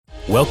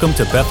Welcome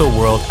to Bethel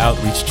World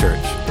Outreach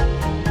Church.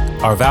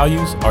 Our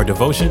values are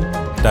devotion,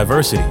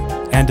 diversity,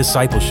 and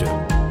discipleship.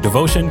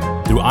 Devotion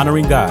through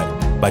honoring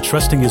God by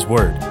trusting His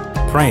Word,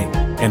 praying,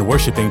 and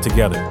worshiping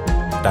together.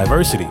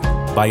 Diversity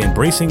by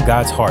embracing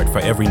God's heart for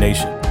every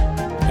nation.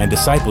 And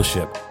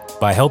discipleship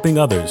by helping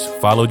others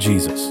follow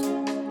Jesus.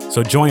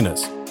 So join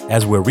us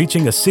as we're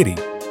reaching a city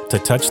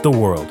to touch the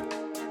world.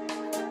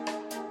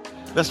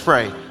 Let's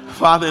pray.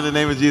 Father, in the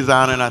name of Jesus,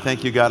 I honor and I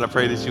thank you, God. I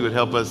pray that you would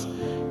help us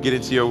get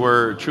into your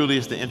word. Truly,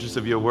 it's the interest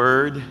of your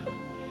word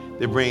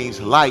that brings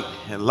light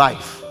and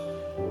life.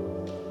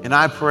 And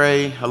I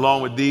pray,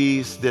 along with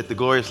these, that the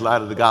glorious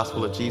light of the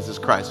gospel of Jesus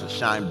Christ will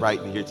shine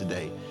bright in here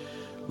today.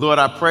 Lord,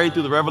 I pray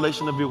through the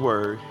revelation of your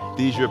word,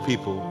 these your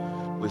people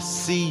will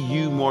see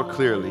you more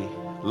clearly,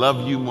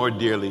 love you more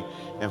dearly,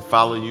 and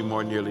follow you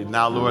more nearly.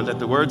 Now, Lord, let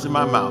the words of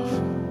my mouth,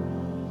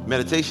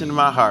 meditation in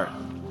my heart,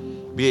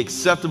 be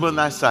acceptable in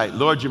thy sight.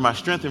 Lord, you're my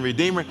strength and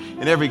redeemer,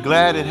 and every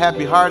glad and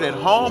happy heart at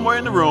home or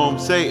in the room,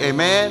 say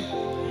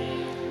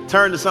amen.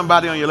 Turn to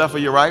somebody on your left or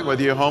your right,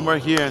 whether you're home or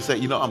here, and say,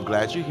 you know, I'm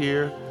glad you're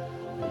here.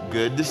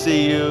 Good to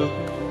see you.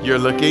 You're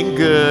looking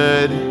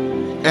good.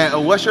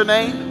 And what's your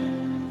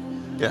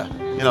name? Yeah,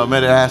 you know,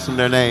 better ask them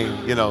their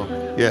name, you know.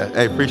 Yeah,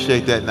 hey,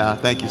 appreciate that now.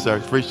 Thank you, sir.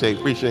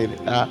 Appreciate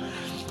it.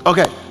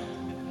 Okay,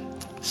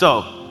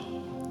 so,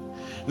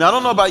 now I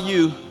don't know about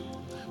you,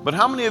 but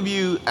how many of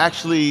you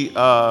actually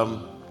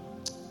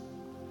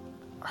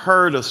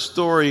heard a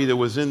story that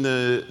was in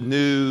the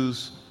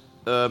news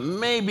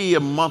maybe a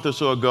month or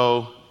so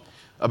ago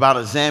about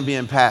a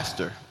Zambian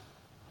pastor?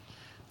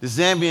 The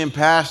Zambian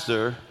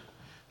pastor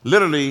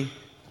literally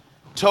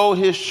told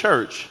his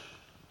church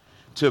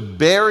to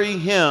bury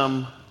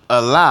him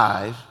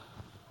alive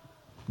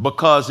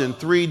because in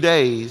 3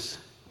 days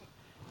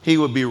he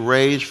would be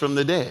raised from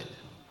the dead.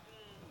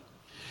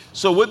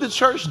 So what the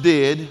church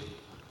did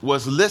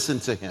was listen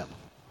to him.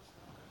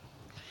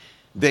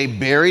 They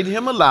buried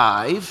him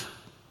alive,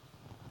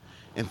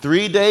 and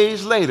 3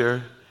 days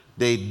later,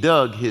 they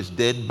dug his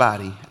dead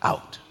body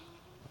out.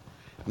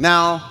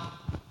 Now,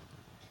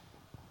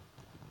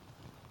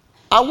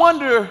 I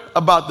wonder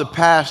about the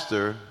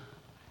pastor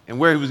and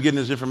where he was getting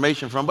his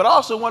information from, but I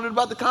also wondered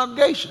about the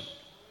congregation.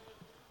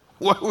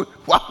 Why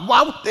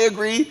would they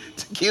agree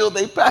to kill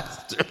their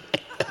pastor?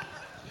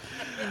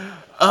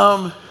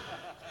 And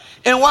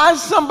why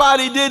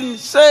somebody didn't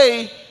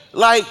say,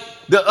 like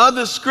the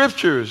other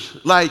scriptures,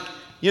 like,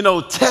 you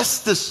know,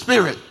 test the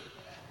spirit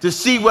to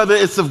see whether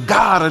it's of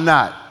God or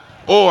not,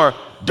 or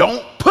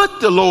don't put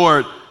the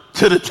Lord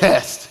to the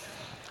test.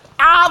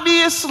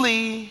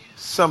 Obviously,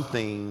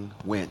 something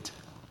went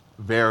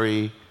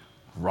very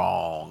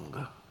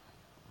wrong.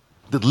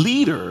 The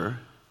leader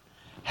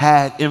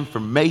had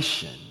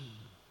information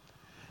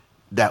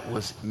that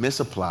was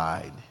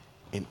misapplied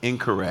and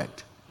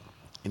incorrect,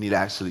 and he'd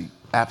actually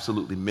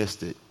absolutely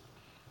missed it,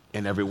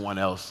 and everyone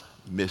else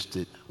missed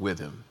it with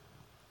him.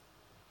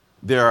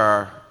 There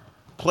are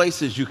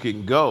places you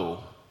can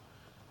go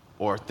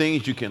or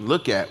things you can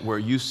look at where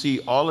you see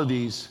all of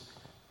these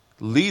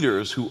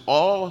leaders who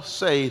all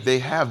say they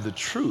have the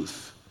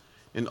truth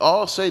and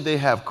all say they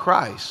have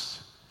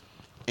Christ,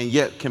 and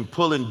yet can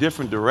pull in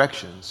different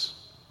directions,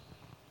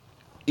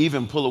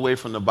 even pull away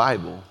from the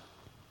Bible.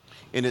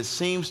 And it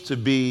seems to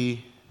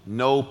be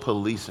no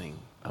policing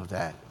of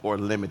that or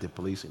limited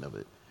policing of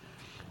it.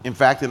 In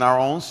fact, in our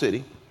own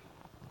city,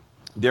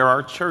 there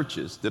are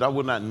churches that I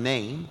will not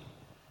name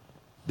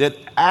that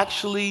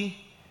actually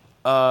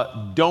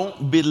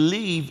don't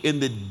believe in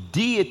the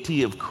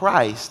deity of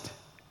Christ.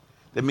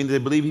 That means they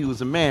believe he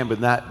was a man, but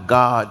not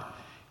God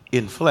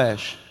in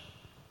flesh.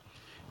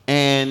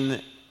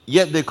 And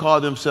yet they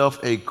call themselves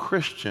a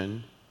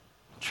Christian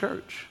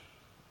church.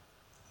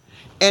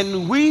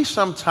 And we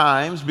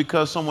sometimes,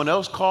 because someone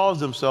else calls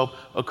themselves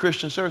a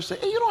Christian church, say,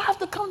 hey, you don't have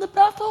to come to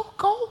Bethel.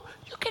 Go.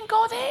 You can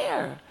go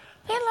there.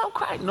 They love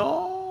Christ.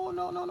 No,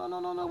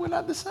 we're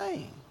not the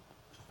same.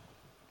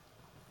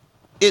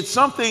 It's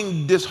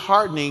something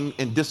disheartening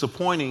and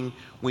disappointing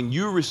when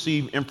you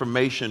receive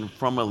information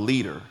from a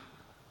leader,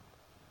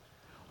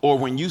 or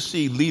when you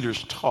see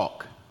leaders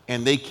talk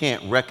and they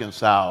can't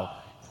reconcile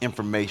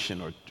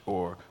information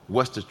or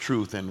what's the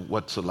truth and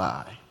what's a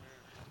lie.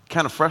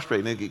 Kind of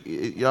frustrating.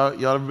 Y'all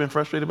ever been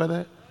frustrated by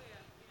that?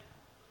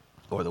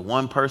 Or the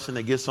one person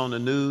that gets on the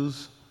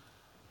news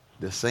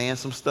that's saying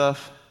some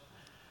stuff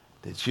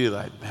that you're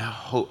like, man,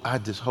 I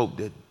just hope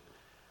that,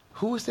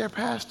 who is their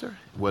pastor?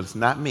 Well, it's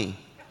not me.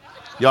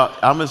 Y'all,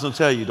 I'm just going to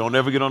tell you, don't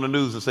ever get on the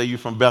news and say you're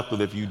from Bethel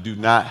if you do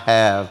not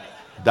have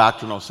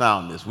doctrinal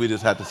soundness. We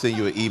just have to send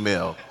you an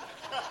email.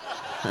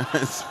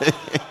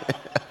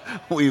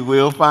 We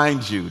will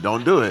find you.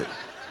 Don't do it.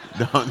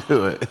 Don't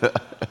do it.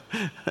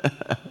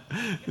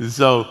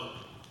 So,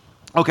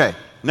 okay,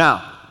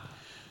 now,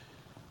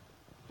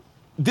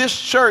 this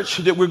church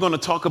that we're going to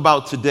talk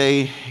about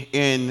today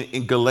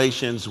in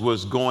Galatians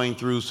was going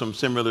through some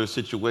similar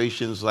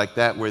situations like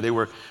that, where they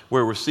were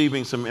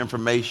receiving some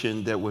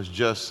information that was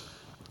just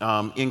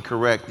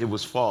incorrect. It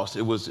was false.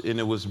 It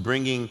was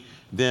bringing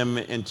them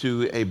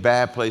into a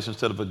bad place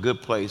instead of a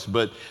good place.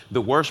 But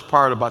the worst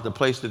part about the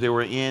place that they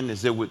were in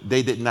is that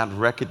they did not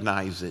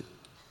recognize it.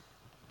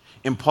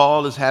 And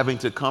Paul is having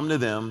to come to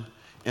them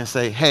and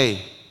say,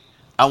 hey,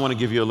 I want to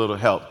give you a little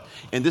help.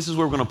 And this is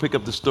where we're going to pick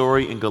up the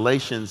story in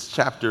Galatians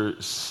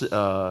chapter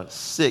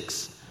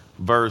 6,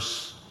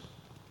 verse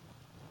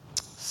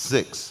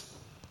 6,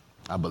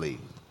 I believe.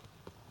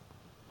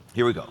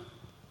 Here we go.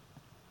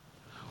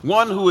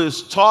 One who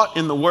is taught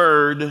in the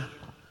word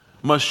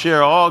must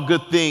share all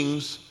good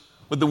things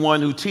with the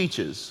one who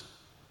teaches.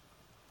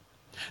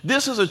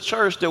 This is a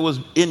church that was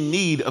in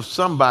need of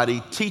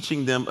somebody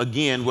teaching them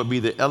again what would be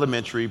the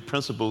elementary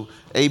principle,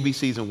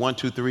 ABCs and 1,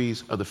 2,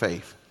 3s of the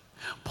faith.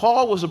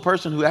 Paul was a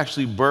person who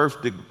actually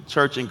birthed the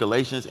church in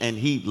Galatians, and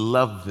he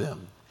loved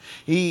them.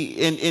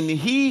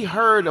 He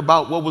heard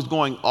about what was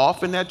going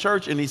off in that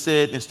church, and he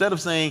said, instead of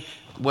saying,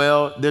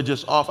 well, they're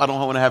just off, I don't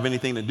want to have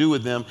anything to do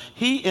with them,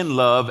 he in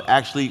love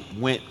actually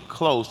went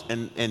close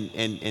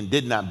and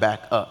did not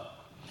back up.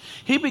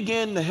 He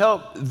began to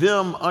help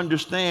them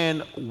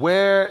understand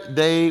where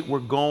they were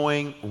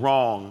going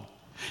wrong.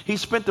 He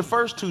spent the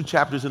first 2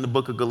 chapters in the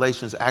book of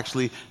Galatians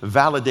actually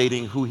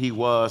validating who he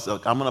was.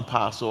 Like, I'm an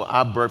apostle.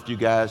 I birthed you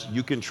guys.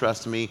 You can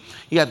trust me.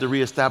 He had to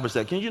reestablish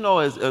that. You know,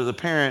 as a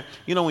parent,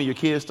 you know when your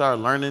kids start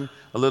learning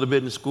a little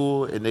bit in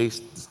school and they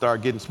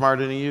start getting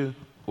smarter than you,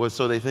 or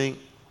so they think,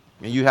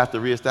 and you have to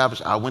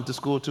reestablish, I went to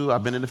school too.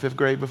 I've been in the 5th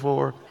grade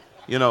before.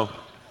 You know,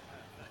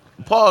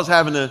 Paul's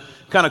having to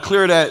kind of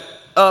clear that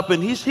up,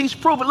 and he's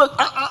proven, look,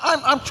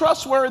 I'm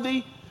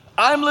trustworthy.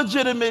 I'm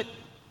legitimate.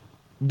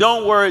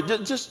 Don't worry.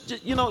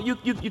 Just you know, you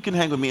can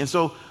hang with me. And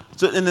so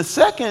in the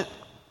second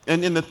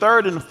and in the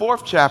third and the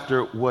fourth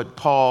chapter, what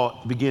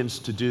Paul begins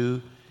to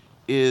do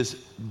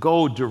is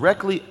go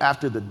directly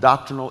after the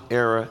doctrinal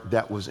error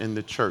that was in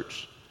the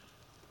church.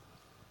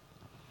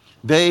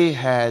 They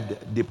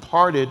had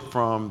departed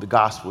from the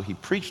gospel he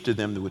preached to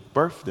them that would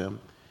birth them.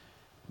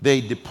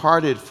 They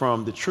departed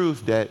from the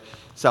truth that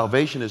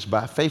salvation is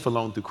by faith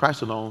alone, through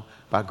Christ alone,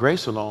 by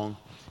grace alone.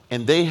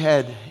 And they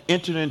had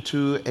entered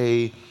into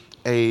a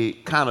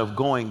kind of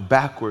going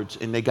backwards,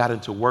 and they got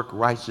into work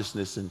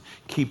righteousness and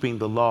keeping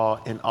the law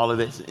and all of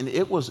this. And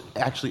it was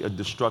actually a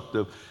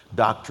destructive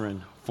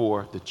doctrine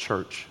for the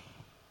church.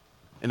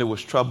 And it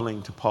was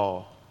troubling to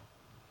Paul.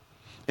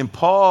 And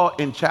Paul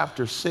in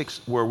chapter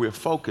 6, where we're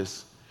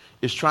focused,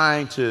 is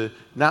trying to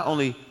not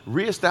only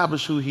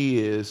reestablish who he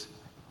is,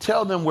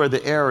 tell them where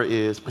the error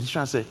is, but he's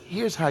trying to say,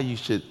 here's how you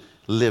should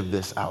live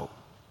this out.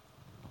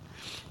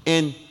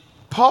 And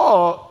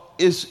Paul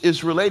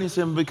is relating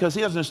to him because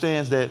he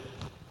understands that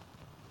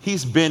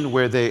he's been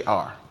where they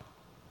are.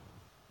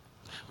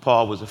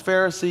 Paul was a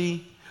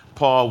Pharisee.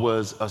 Paul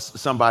was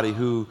somebody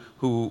who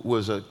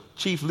was a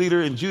chief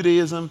leader in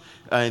Judaism,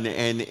 and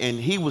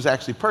he was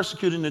actually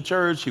persecuting the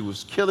church. He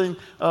was killing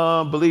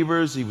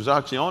believers. He was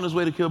actually on his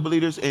way to kill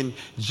believers. And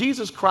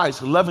Jesus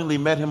Christ lovingly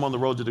met him on the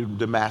road to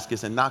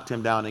Damascus and knocked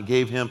him down and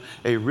gave him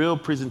a real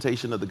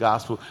presentation of the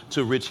gospel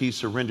to which he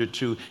surrendered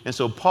to. And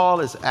so Paul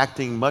is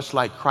acting much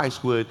like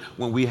Christ would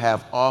when we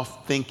have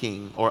off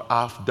thinking or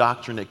off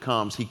doctrine that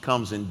comes. He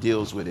comes and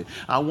deals with it.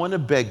 I want to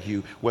beg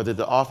you, whether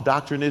the off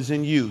doctrine is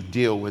in you,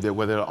 deal with it.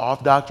 Whether the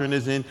off doctrine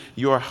is in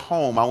your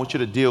home, I want you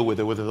to deal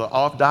with it. Whether the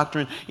off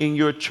doctrine in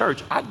your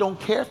church, I don't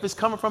care if it's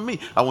coming from me.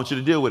 I want you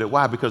to deal with it.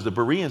 Why? Because the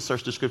Bereans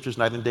searched the scriptures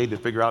night and day to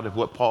figure out if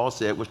what Paul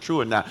said was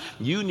true or not.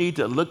 You need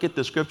to look at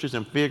the scriptures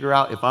and figure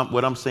out if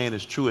what I'm saying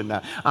is true or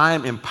not. I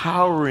am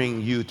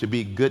empowering you to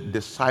be good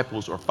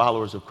disciples or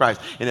followers of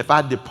Christ. And if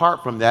I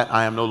depart from that,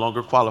 I am no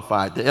longer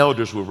qualified. The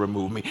elders will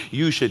remove me.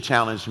 You should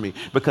challenge me,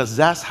 because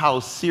that's how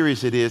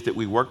serious it is that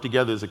we work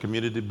together as a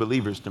community of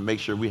believers to make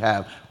sure we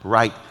have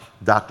right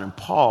doctrine.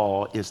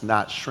 Paul is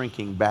not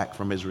shrinking back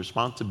from his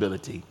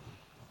responsibility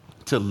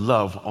to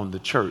love on the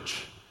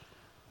church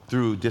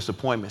through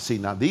disappointment. See,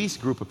 now these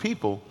group of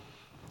people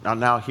are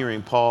now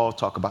hearing Paul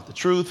talk about the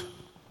truth,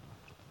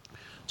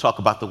 talk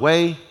about the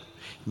way.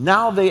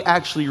 Now they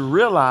actually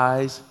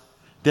realize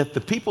that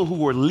the people who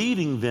were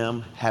leading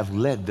them have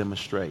led them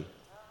astray.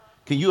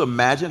 Can you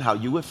imagine how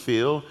you would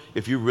feel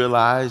if you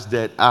realized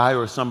that I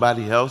or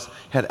somebody else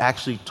had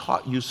actually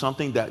taught you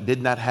something that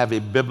did not have a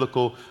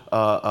biblical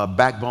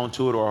backbone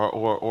to it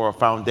or a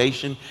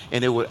foundation,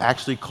 and it would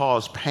actually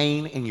cause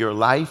pain in your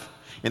life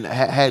and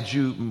had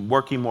you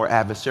working more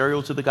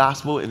adversarial to the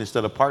gospel and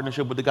instead of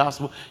partnership with the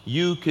gospel?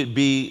 You could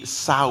be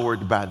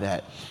soured by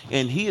that.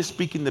 And he is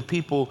speaking to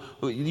people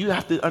you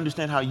have to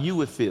understand how you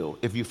would feel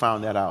if you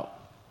found that out.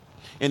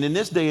 And in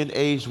this day and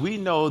age, we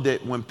know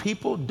that when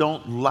people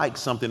don't like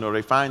something or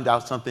they find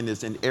out something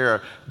is in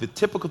error, the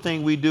typical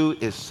thing we do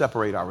is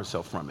separate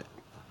ourselves from it.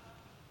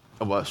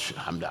 Well,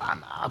 I'm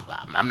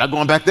not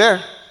going back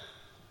there.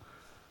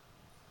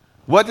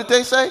 What did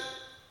they say?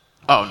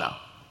 Oh, no.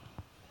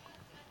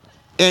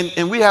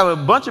 And we have a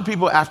bunch of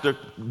people after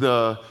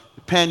the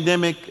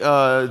pandemic,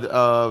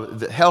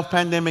 the health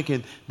pandemic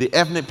and the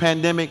ethnic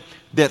pandemic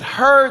that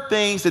heard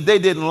things that they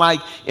didn't like,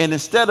 and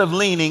instead of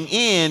leaning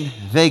in,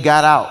 they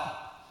got out.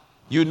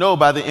 You know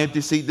by the empty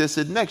seat that's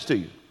sitting next to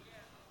you.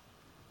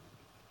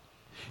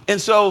 And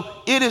so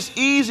it is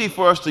easy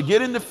for us to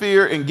get into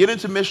fear and get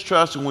into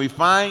mistrust when we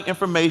find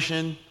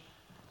information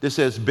that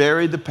says,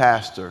 bury the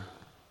pastor,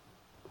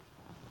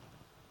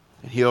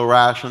 and he'll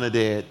rise from the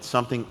dead.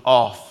 Something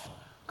off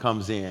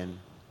comes in.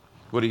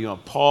 What are you doing?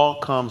 Paul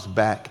comes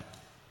back,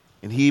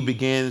 and he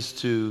begins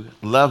to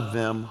love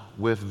them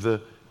with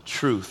the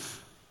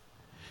truth.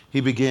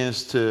 He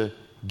begins to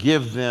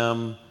give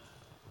them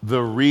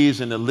the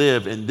reason to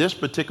live. And this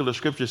particular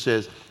scripture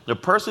says, the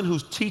person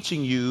who's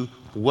teaching you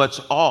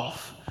what's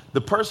off,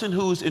 the person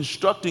who's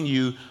instructing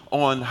you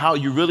on how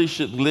you really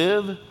should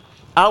live,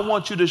 I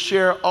want you to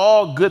share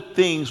all good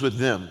things with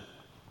them.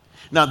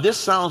 Now, this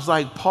sounds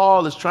like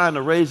Paul is trying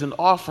to raise an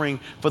offering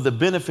for the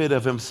benefit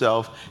of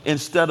himself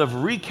instead of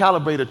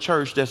recalibrate a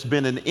church that's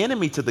been an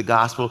enemy to the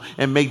gospel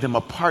and make them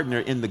a partner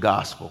in the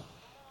gospel.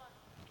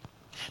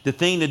 The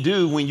thing to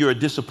do when you're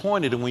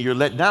disappointed and when you're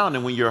let down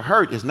and when you're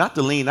hurt is not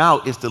to lean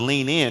out, it's to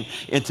lean in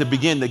and to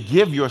begin to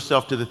give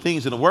yourself to the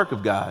things in the work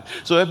of God.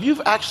 So if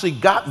you've actually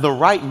got the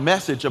right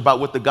message about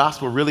what the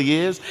gospel really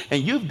is,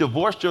 and you've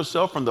divorced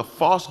yourself from the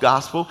false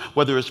gospel,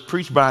 whether it's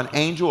preached by an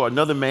angel or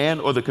another man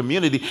or the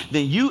community,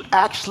 then you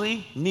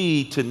actually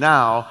need to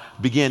now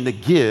begin to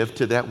give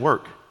to that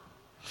work.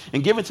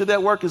 And giving to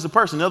that work is a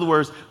person. In other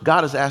words,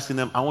 God is asking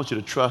them, I want you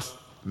to trust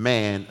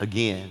man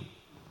again.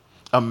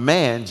 A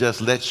man just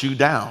lets you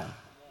down.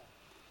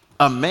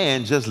 A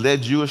man just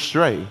led you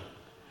astray.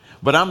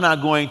 But I'm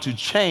not going to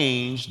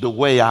change the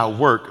way I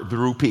work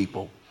through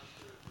people.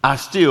 I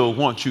still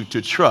want you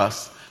to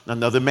trust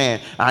another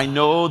man. I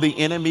know the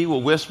enemy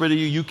will whisper to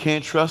you, you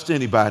can't trust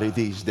anybody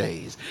these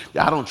days.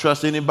 I don't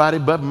trust anybody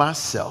but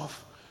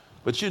myself.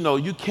 But you know,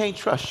 you can't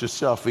trust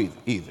yourself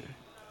either.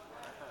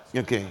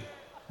 Okay?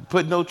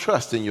 Put no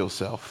trust in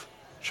yourself.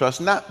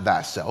 Trust not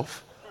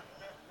thyself.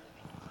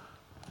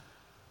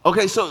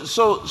 Okay,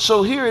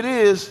 so here it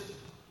is.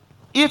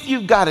 If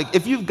you've got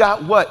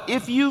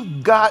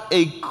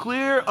a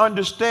clear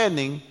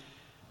understanding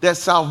that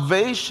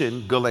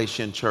salvation,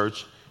 Galatian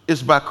church,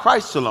 is by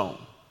Christ alone,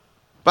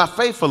 by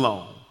faith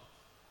alone,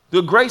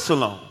 through grace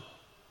alone,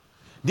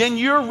 then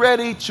you're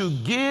ready to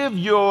give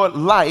your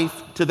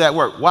life to that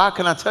work. Why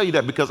can I tell you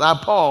that? Because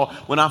Paul,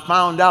 when I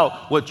found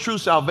out what true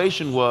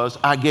salvation was,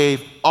 I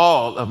gave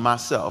all of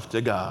myself to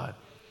God.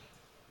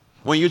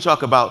 When you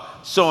talk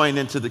about sowing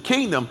into the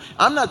kingdom,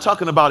 I'm not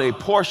talking about a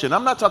portion.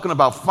 I'm not talking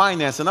about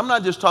finance. And I'm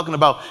not just talking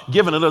about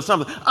giving a little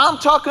something. I'm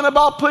talking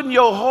about putting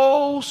your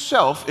whole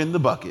self in the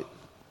bucket,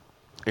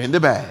 in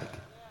the bag,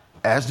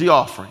 as the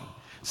offering,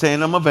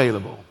 saying I'm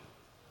available.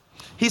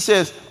 He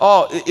says,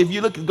 if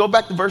you go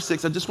back to verse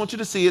 6, I just want you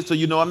to see it so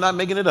you know I'm not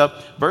making it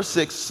up. Verse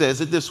 6 says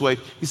it this way.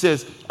 He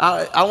says,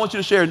 I want you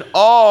to share in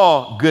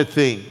all good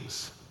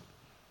things.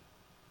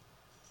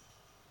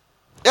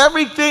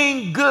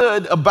 Everything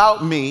good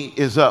about me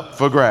is up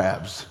for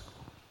grabs.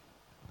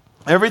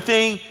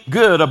 Everything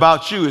good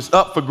about you is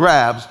up for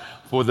grabs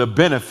for the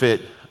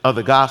benefit of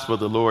the gospel of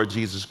the Lord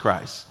Jesus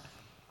Christ.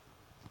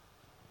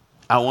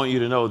 I want you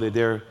to know that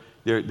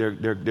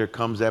there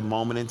comes that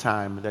moment in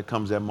time, there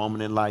comes that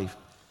moment in life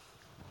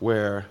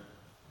where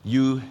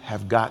you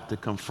have got to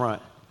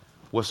confront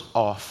what's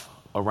off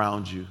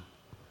around you.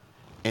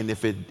 And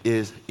if it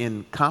is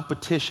in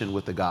competition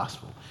with the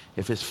gospel,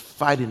 if it's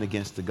fighting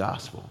against the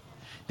gospel,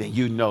 then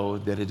you know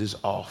that it is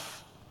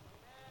off.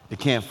 It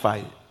can't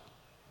fight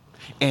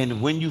it.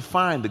 And when you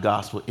find the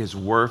gospel, it's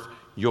worth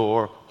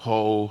your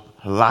whole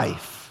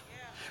life.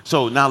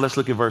 So now let's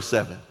look at verse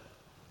 7.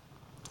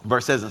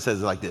 Verse 7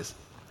 says it like this.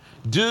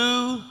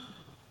 Do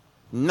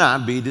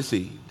not be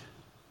deceived.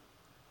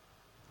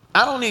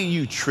 I don't need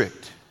you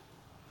tricked.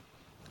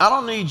 I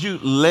don't need you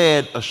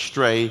led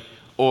astray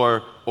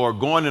or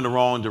going in the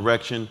wrong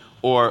direction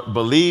or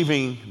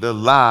believing the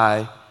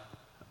lie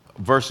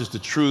versus the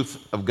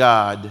truth of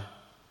God.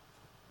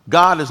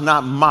 God is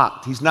not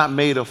mocked. He's not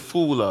made a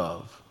fool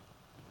of.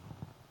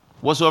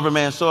 Whatsoever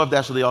man soweth,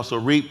 that shall he also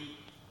reap.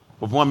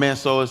 If one man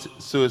sows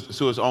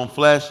to his own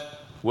flesh,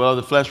 well,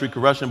 the flesh reap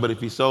corruption, but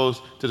if he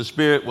sows to the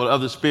Spirit, well,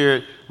 of the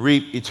Spirit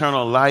reap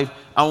eternal life.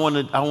 I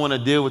want to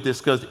deal with this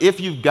because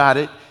if you've got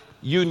it,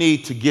 you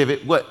need to give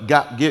it.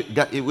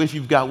 If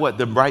you've got what?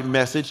 The right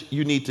message,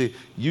 you need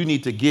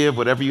to give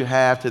whatever you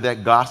have to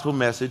that gospel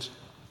message.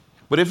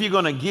 But if you're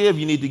going to give,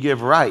 you need to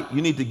give right.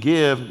 You need to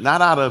give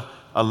not out of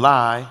a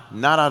lie,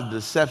 not out of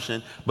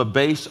deception, but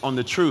based on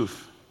the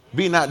truth.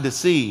 Be not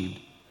deceived.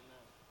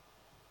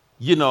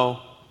 You know,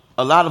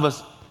 a lot of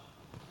us,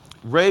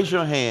 raise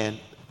your hand.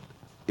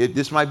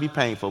 This might be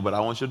painful, but I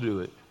want you to do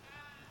it.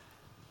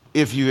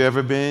 If you've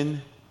ever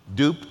been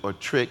duped or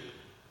tricked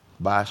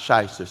by a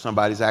shyster,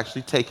 somebody's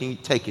actually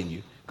taking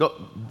you.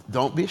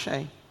 Don't be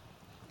ashamed.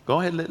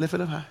 Go ahead, lift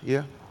it up high.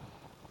 Yeah.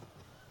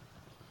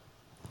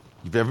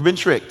 You've ever been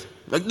tricked.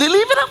 Leave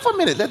it up for a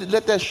minute.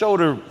 Let that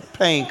shoulder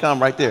pain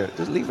come right there.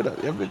 Just leave it up.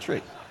 You ever been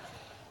tricked?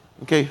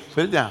 Okay,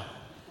 put it down.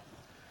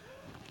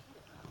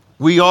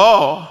 We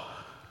all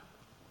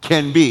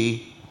can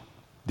be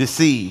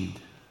deceived.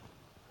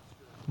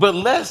 But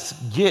let's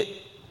get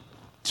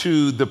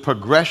to the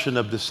progression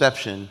of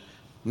deception,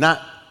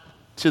 not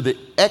to the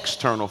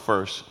external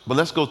first, but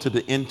let's go to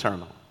the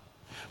internal.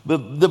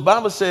 The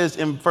Bible says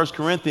in 1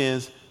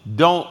 Corinthians,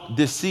 don't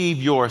deceive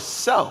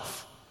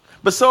yourself.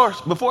 But so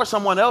before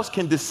someone else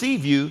can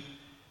deceive you,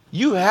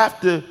 you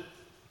have to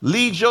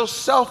lead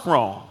yourself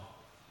wrong.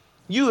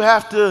 You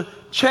have to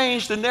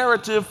change the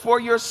narrative for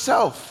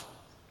yourself.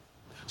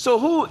 So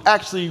who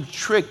actually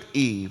tricked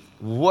Eve?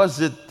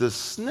 Was it the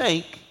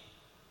snake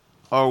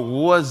or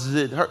was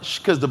it her?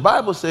 Because the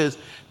Bible says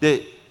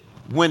that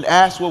when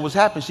asked what was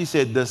happening, she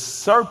said, the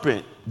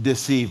serpent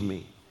deceived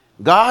me.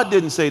 God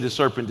didn't say the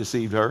serpent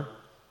deceived her.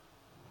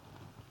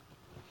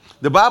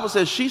 The Bible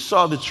says she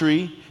saw the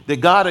tree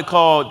that God had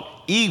called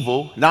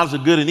evil, knowledge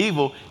of good and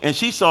evil, and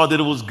she saw that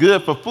it was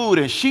good for food,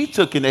 and she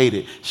took and ate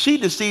it. She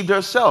deceived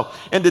herself.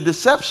 And the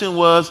deception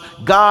was,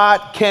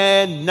 God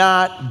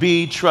cannot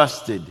be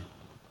trusted.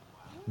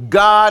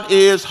 God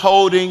is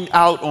holding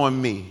out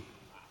on me.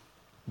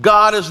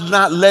 God is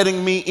not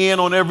letting me in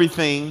on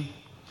everything.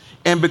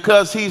 And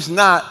because he's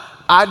not,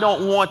 I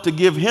don't want to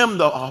give him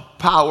the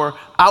power.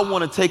 I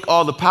want to take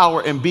all the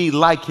power and be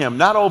like him.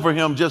 Not over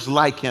him, just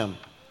like him.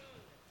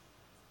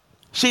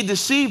 She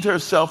deceived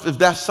herself if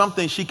that's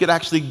something she could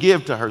actually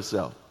give to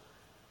herself.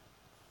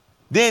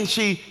 Then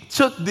she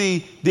took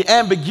the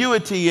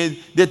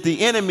ambiguity that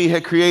the enemy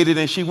had created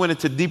and she went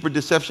into deeper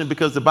deception,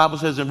 because the Bible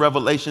says in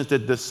Revelations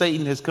that the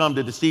Satan has come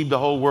to deceive the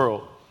whole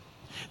world.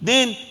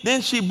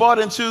 Then she bought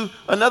into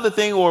another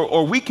thing,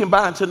 or we can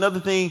buy into another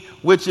thing,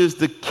 which is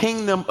the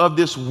kingdom of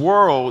this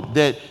world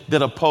that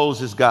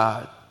opposes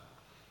God.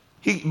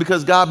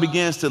 Because God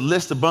begins to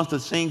list a bunch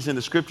of things in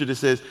the scripture that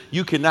says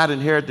you cannot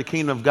inherit the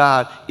kingdom of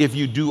God if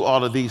you do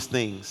all of these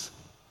things.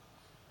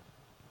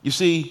 You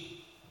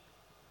see,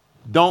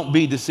 don't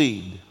be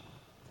deceived.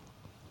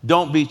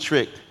 Don't be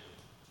tricked.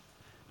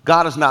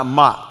 God is not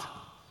mocked.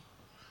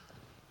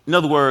 In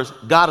other words,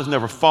 God is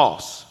never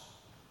false.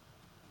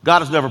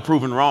 God is never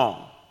proven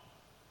wrong.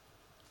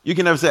 You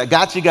can never say, I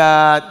got you,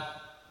 God.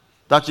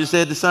 Thought you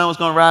said the sun was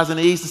going to rise in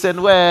the east and set in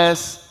the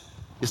west.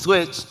 It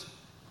switched.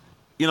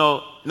 You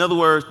know, in other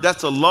words,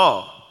 that's a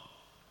law.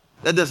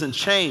 That doesn't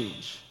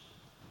change.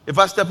 If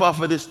I step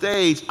off of this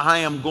stage, I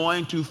am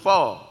going to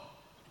fall.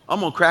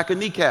 I'm going to crack a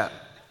kneecap.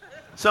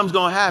 Something's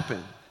going to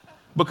happen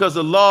because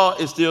the law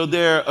is still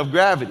there of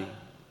gravity.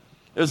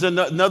 There's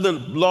another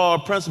law or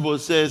principle that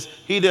says,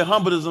 he who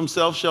humbles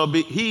himself shall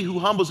be, he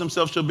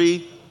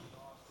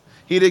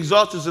that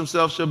exalts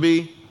himself shall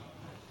be.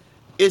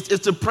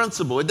 It's a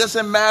principle. It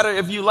doesn't matter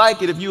if you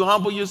like it. If you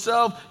humble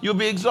yourself, you'll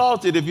be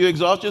exalted. If you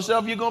exalt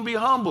yourself, you're going to be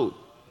humbled.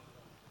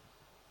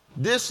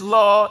 This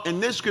law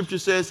in this scripture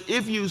says,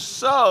 if you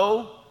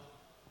sow,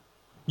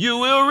 you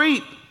will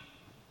reap.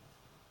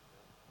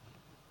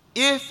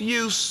 If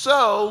you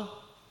sow,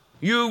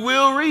 you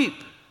will reap.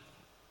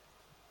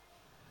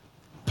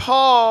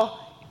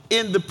 Paul,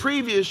 in the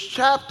previous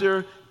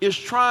chapter, is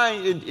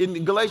trying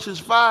in Galatians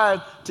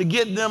 5 to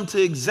get them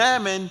to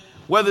examine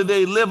whether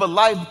they live a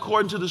life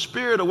according to the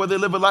Spirit or whether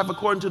they live a life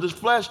according to the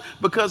flesh,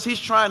 because he's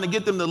trying to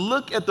get them to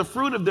look at the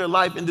fruit of their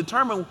life and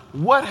determine,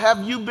 what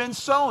have you been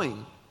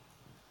sowing?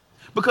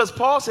 Because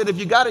Paul said, if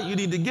you got it, you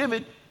need to give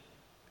it.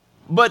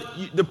 But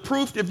the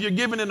proof if you're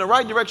giving in the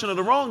right direction or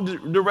the wrong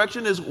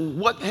direction is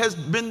what has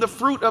been the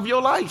fruit of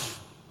your life.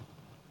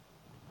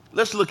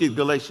 Let's look at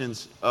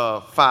Galatians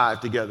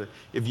 5 together,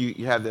 if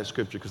you have that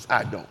scripture, because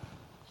I don't.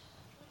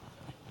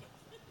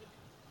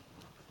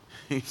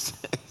 He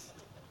says,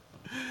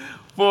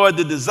 for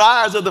the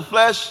desires of the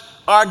flesh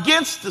are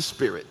against the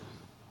Spirit,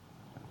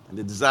 and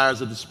the desires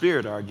of the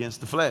Spirit are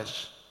against the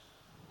flesh.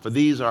 For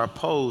these are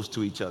opposed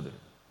to each other,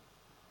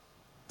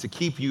 to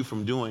keep you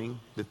from doing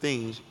the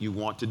things you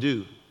want to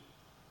do.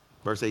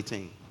 Verse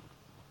 18.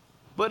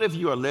 But if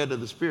you are led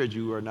of the Spirit,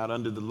 you are not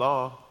under the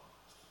law.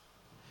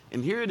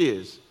 And here it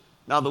is.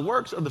 Now the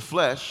works of the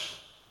flesh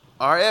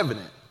are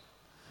evident.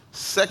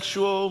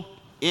 Sexual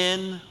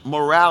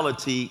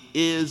immorality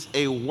is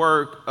a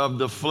work of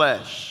the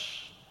flesh.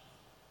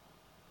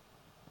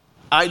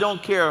 I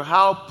don't care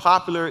how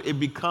popular it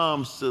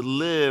becomes to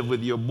live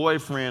with your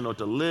boyfriend or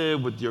to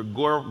live with your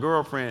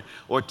girlfriend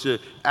or to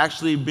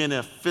actually be in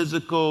a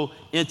physical,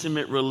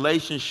 intimate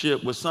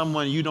relationship with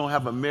someone you don't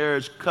have a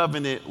marriage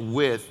covenant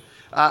with.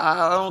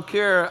 I don't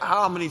care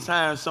how many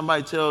times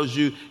somebody tells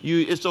you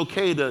it's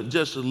okay to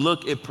just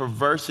look at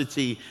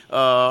perversity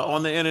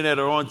on the internet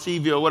or on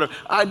TV or whatever.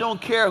 I don't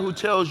care who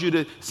tells you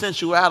that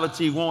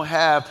sensuality won't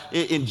have,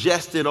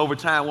 ingested over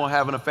time, won't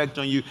have an effect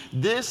on you.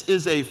 This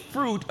is a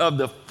fruit of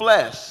the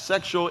flesh: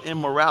 sexual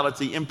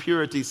immorality,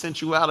 impurity,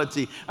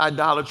 sensuality,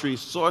 idolatry,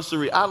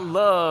 sorcery. I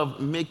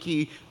love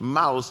Mickey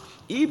Mouse,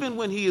 even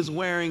when he is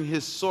wearing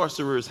his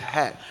sorcerer's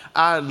hat.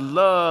 I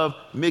love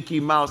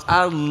Mickey Mouse.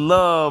 I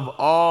love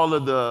all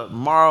of the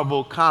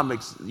Marvel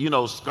comics,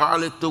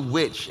 Scarlet the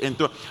Witch.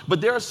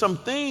 But there are some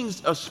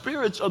things,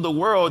 spirits of the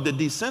world, that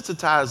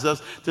desensitize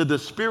us to the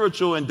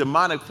spiritual and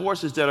demonic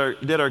forces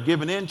that are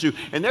given into.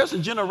 And there's a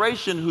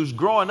generation who's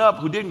growing up,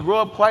 who didn't grow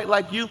up quite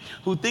like you,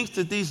 who thinks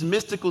that these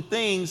mystical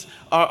things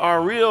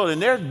are real,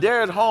 and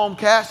they're at home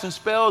casting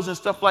spells and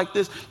stuff like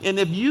this. And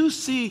if you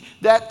see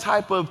that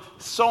type of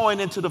sowing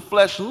into the flesh,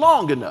 flesh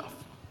long enough.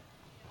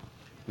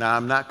 Now,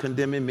 I'm not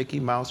condemning Mickey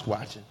Mouse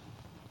watching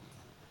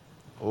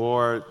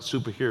or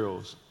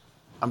superheroes.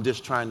 I'm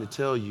just trying to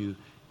tell you,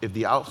 if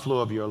the outflow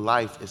of your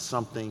life is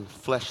something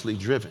fleshly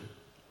driven,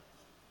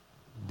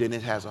 then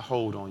it has a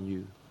hold on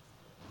you.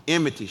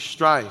 Enmity,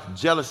 strife,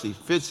 jealousy,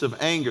 fits of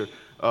anger,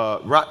 a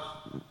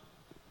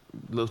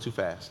little too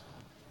fast.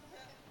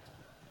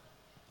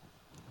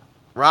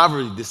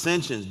 Rivalry,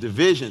 dissensions,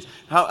 divisions.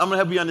 I'm going to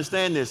help you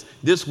understand this.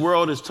 This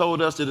world has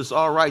told us that it's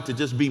all right to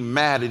just be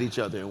mad at each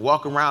other and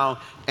walk around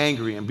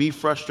angry and be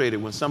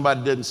frustrated when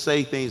somebody doesn't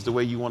say things the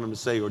way you want them to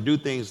say or do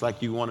things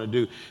like you want to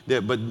do.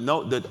 But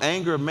no, the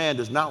anger of man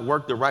does not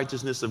work the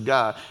righteousness of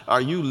God.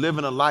 Are you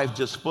living a life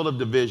just full of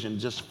division,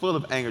 just full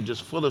of anger,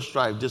 just full of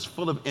strife, just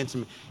full of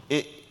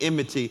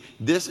enmity?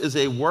 This is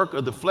a work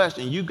of the flesh,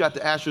 and you've got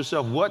to ask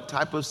yourself, what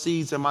type of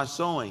seeds am I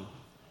sowing?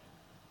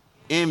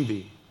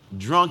 Envy,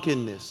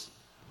 drunkenness,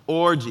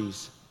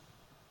 orgies.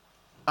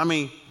 I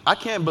mean, I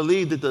can't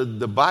believe that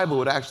the Bible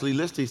would actually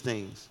list these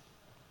things.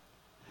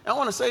 And I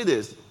want to say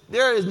this.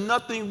 There is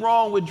nothing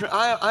wrong with drinking.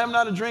 I am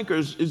not a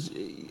drinker,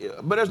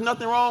 but there's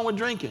nothing wrong with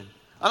drinking.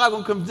 I'm not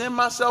going to condemn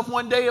myself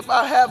one day if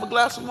I have a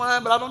glass of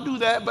wine, but I don't do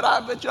that. But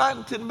I bet you I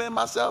can condemn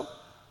myself.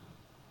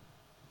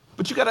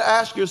 But you got to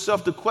ask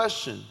yourself the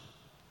question,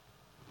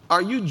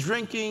 are you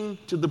drinking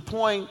to the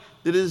point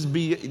that is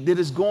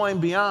going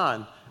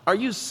beyond? Are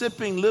you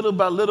sipping little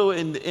by little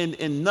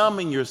and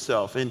numbing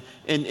yourself and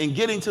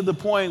getting to the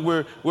point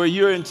where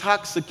you're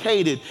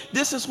intoxicated?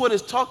 This is what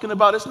it's talking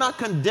about. It's not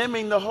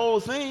condemning the whole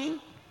thing.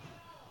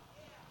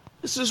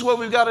 This is what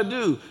we've got to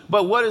do.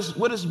 But what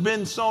has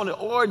been sown in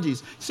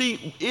orgies?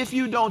 See, if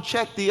you don't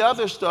check the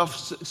other stuff,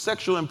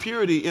 sexual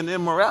impurity and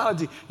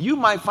immorality, you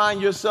might find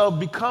yourself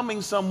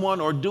becoming someone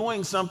or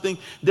doing something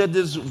that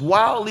is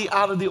wildly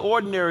out of the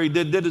ordinary,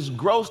 that is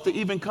gross to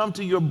even come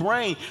to your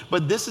brain.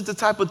 But this is the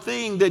type of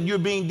thing that you're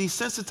being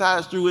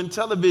desensitized through in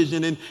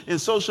television and in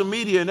social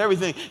media and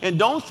everything. And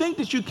don't think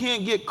that you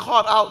can't get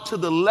caught out to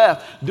the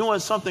left doing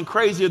something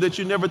crazier that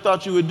you never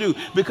thought you would do.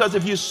 Because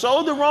if you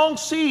sow the wrong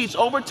seeds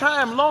over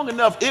time, long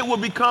enough, it will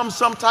become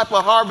some type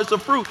of harvest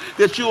of fruit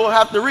that you will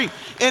have to reap.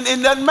 And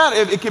it doesn't matter.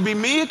 It can be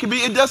me,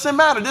 it doesn't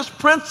matter. This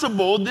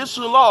principle, this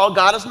law,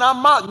 God is not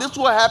mocked. This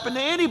will happen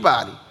to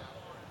anybody.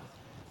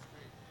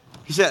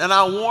 He said, and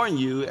I warn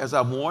you, as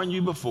I've warned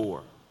you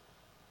before,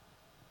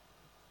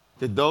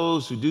 that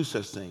those who do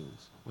such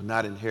things will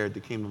not inherit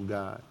the kingdom of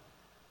God.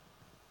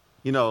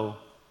 You know,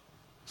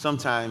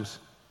 sometimes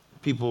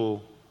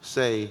people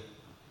say,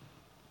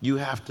 you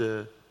have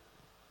to,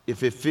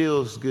 if it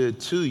feels good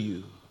to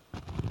you,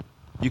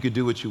 you could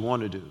do what you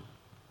want to do.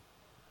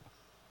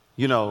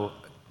 You know,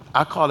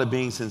 I call it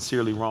being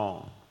sincerely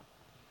wrong.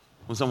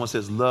 When someone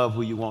says, love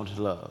who you want to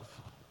love.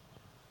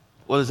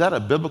 Well, is that a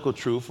biblical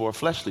truth or a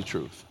fleshly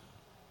truth?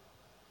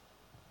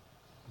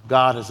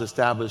 God has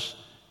established,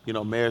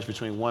 marriage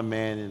between one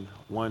man and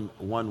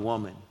one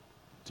woman.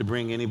 To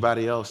bring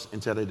anybody else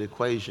into the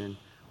equation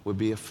would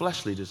be a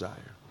fleshly desire.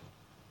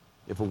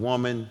 If a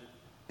woman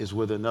is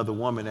with another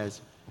woman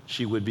as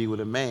she would be with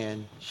a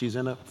man, she's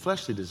in a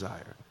fleshly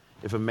desire.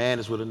 If a man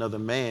is with another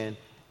man,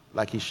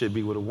 like he should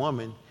be with a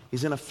woman,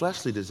 he's in a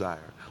fleshly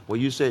desire. Well,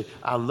 you say,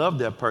 I love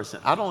that person.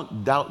 I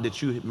don't doubt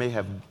that you may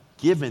have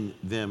given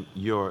them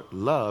your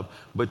love,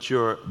 but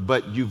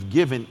you've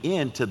given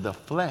in to the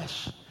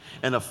flesh.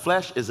 And the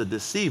flesh is a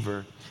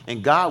deceiver,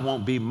 and God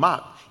won't be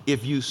mocked.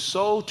 If you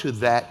sow to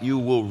that, you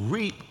will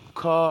reap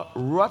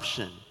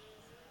corruption.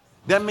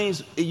 That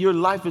means your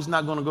life is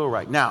not going to go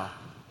right. Now,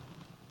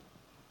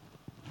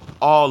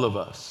 all of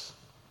us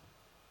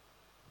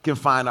can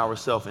find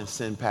ourselves in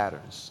sin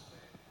patterns.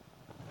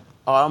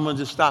 Oh, I'm going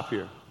to just stop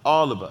here.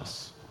 All of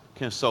us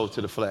can sow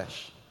to the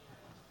flesh.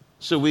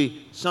 So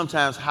we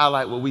sometimes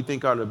highlight what we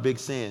think are the big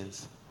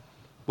sins.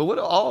 But what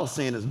all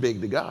sin is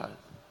big to God?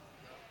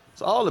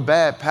 It's all a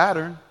bad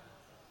pattern.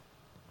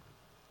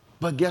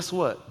 But guess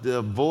what? To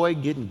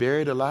avoid getting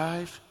buried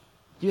alive,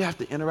 you have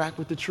to interact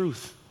with the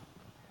truth.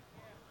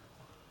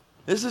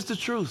 This is the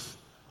truth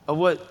of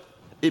what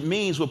it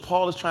means, what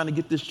Paul is trying to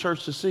get this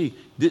church to see.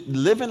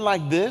 Living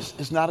like this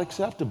is not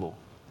acceptable.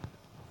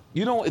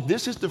 If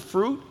this is the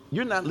fruit,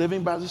 you're not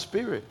living by the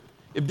Spirit.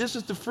 If this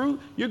is the fruit,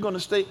 you're going to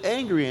stay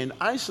angry and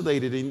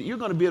isolated, and you're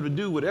going to be able to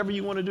do whatever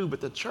you want to do. But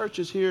the church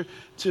is here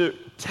to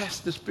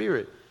test the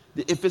Spirit.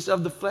 If it's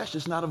of the flesh,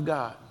 it's not of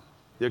God.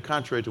 They're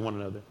contrary to one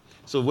another.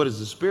 So what does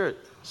the Spirit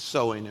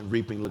sowing and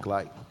reaping look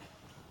like?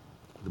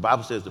 The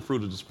Bible says the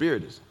fruit of the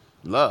Spirit is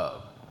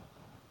love,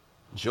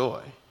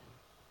 joy,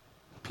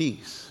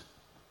 peace,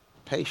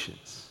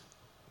 patience,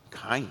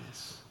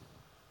 kindness,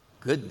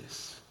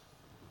 goodness,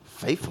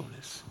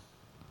 faithfulness,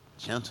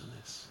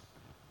 gentleness,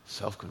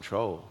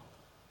 self-control.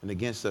 And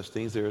against such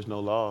things there is no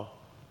law.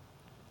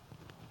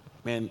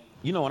 Man,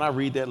 when I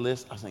read that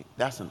list, I think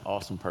that's an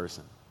awesome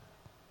person.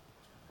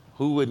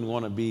 Who wouldn't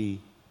want to be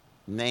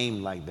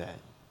named like that?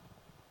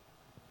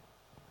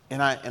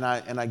 And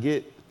I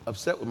get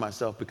upset with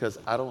myself because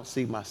I don't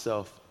see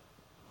myself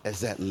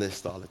as that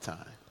list all the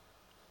time.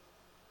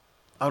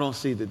 I don't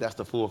see that that's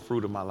the full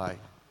fruit of my life.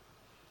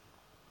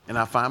 And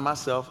I find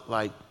myself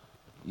like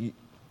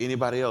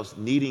anybody else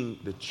needing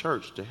the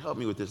church to help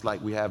me with this,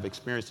 like we have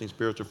Experiencing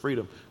Spiritual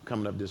Freedom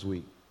coming up this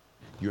week.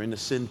 You're in the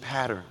sin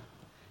pattern.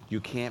 You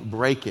can't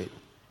break it.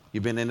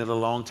 You've been in it a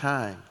long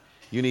time.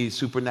 You need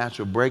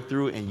supernatural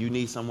breakthrough, and you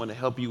need someone to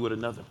help you with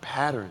another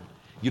pattern.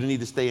 You don't need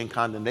to stay in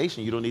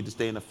condemnation. You don't need to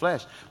stay in the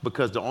flesh,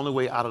 because the only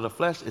way out of the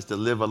flesh is to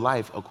live a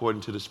life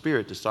according to the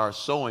Spirit, to start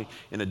sowing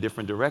in a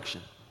different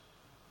direction.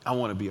 I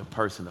want to be a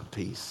person of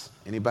peace.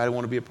 Anybody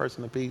want to be a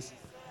person of peace?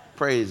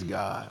 Praise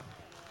God.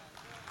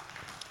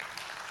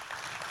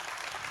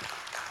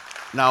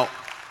 Now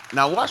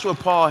watch what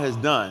Paul has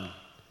done.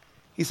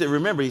 He said,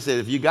 remember, he said,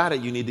 if you got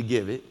it, you need to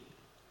give it.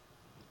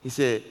 He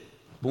said,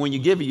 but when you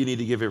give it, you need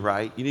to give it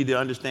right. You need to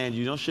understand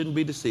shouldn't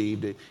be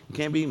deceived, that you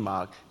can't be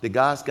mocked, that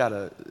God's got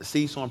a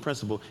seesaw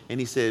principle. And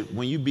he said,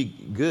 when you be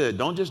good,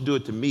 don't just do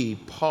it to me,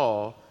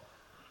 Paul,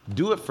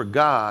 do it for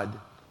God.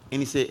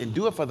 And he said, and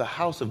do it for the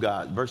house of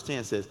God. Verse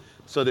 10 says,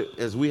 so that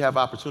as we have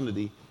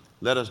opportunity,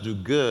 let us do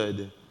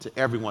good to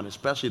everyone,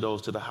 especially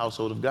those to the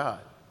household of God.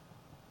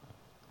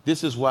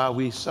 This is why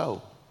we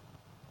sow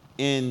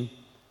in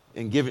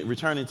giving,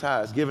 returning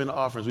tithes, giving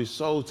offerings. We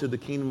sow to the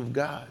kingdom of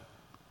God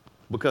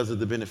because of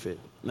the benefit.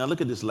 Now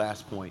look at this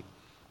last point,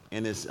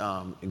 and it's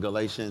in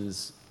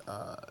Galatians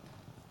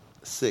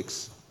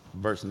 6,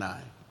 verse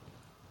 9.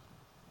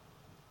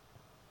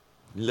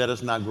 Let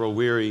us not grow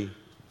weary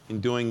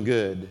in doing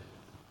good.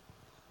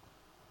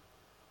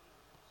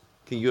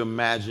 Can you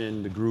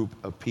imagine the group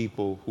of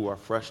people who are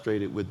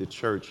frustrated with the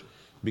church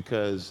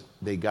because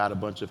they got a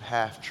bunch of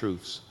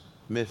half-truths,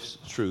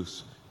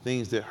 mistruths,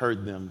 things that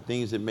hurt them,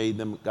 things that made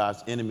them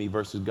God's enemy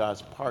versus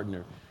God's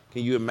partner?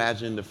 Can you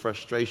imagine the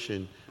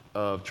frustration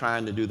of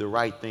trying to do the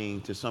right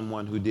thing to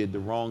someone who did the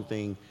wrong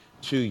thing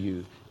to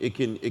you? It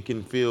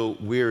can feel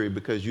weary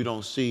because you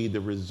don't see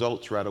the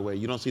results right away.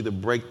 You don't see the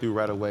breakthrough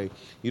right away.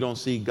 You don't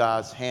see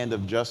God's hand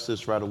of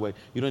justice right away.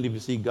 You don't even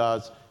see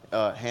God's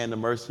hand of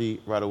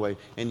mercy right away.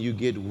 And you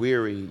get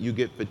weary, you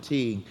get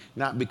fatigued,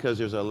 not because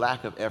there's a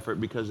lack of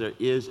effort, because there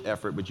is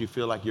effort, but you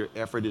feel like your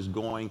effort is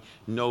going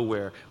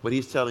nowhere. But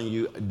he's telling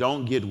you,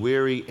 don't get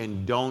weary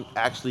and don't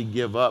actually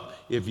give up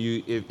if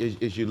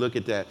you look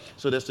at that.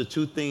 So that's the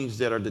two things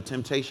that are the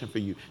temptation for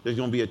you. There's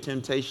going to be a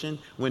temptation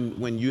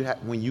when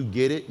you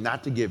get it,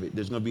 not to give it.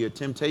 There's going to be a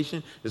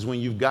temptation is when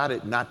you've got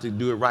it, not to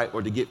do it right,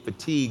 or to get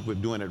fatigued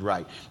with doing it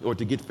right, or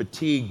to get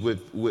fatigued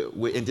with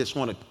and just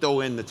want to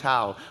throw in the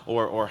towel,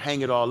 or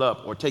hang it all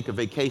up, or take a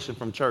vacation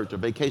from church, a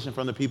vacation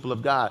from the people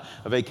of God,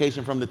 a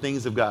vacation from the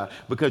things of God,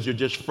 because you're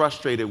just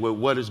frustrated with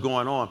what is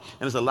going on. And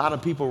there's a lot of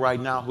people right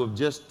now who have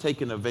just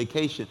taken a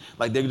vacation,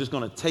 like they're just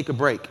going to take a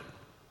break,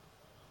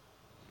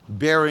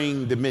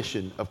 bearing the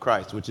mission of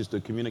Christ, which is to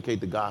communicate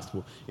the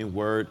gospel in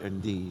word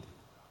and deed.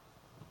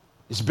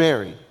 It's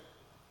buried.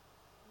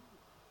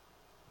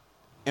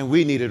 And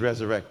we need it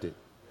resurrected.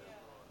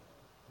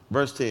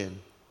 Verse 10,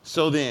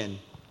 so then,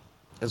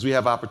 as we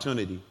have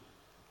opportunity,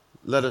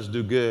 let us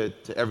do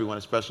good to everyone,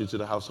 especially to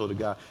the household of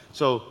God.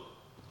 So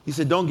he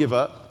said, don't give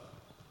up.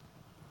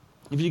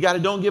 If you got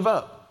it, don't give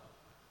up.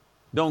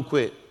 Don't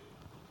quit.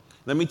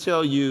 Let me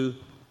tell you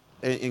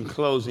in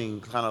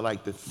closing, kind of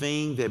like the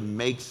thing that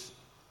makes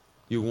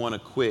you want to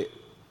quit,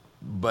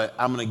 but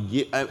I'm going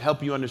to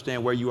help you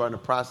understand where you are in the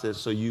process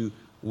so you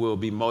will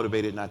be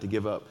motivated not to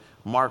give up.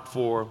 Mark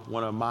 4,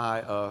 one of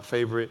my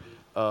favorite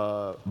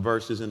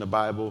verses in the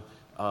Bible,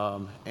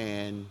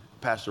 and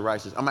Pastor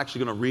Rice says, I'm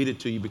actually going to read it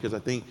to you because I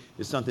think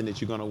it's something that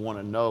you're going to want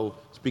to know,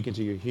 speaking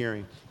to your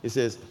hearing. It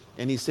says,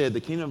 and he said, the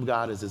kingdom of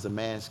God is as a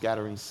man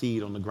scattering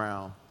seed on the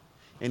ground,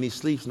 and he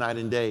sleeps night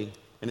and day,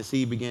 and the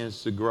seed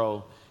begins to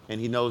grow, and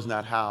he knows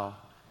not how.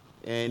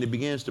 And it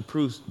begins to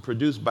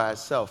produce by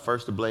itself,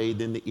 first the blade,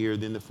 then the ear,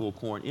 then the full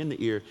corn in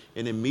the ear,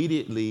 and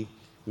immediately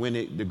when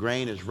the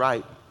grain is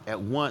ripe, at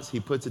once he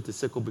puts it to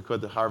sickle because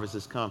the harvest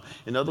has come.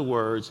 In other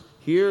words,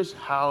 here's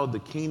how the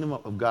kingdom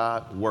of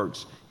God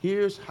works.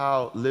 Here's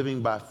how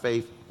living by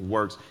faith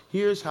works.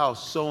 Here's how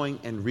sowing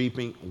and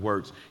reaping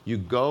works. You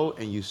go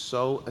and you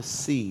sow a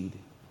seed,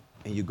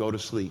 and you go to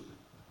sleep,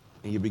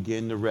 and you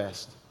begin to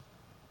rest,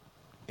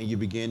 and you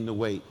begin to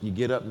wait. You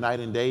get up night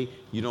and day,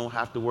 you don't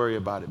have to worry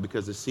about it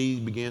because the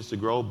seed begins to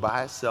grow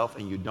by itself,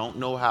 and you don't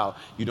know how.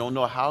 You don't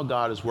know how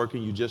God is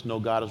working. You just know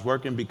God is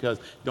working, because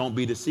don't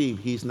be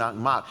deceived. He's not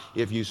mocked.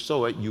 If you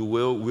sow it, you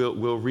will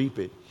reap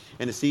it.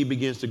 And the seed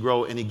begins to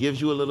grow, and it gives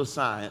you a little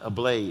sign, a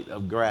blade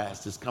of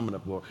grass that's coming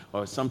up,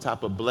 or some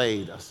type of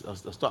blade, a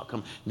stalk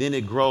coming. Then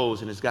it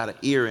grows, and it's got an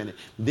ear in it.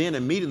 Then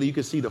immediately you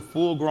can see the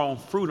full-grown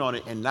fruit on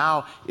it, and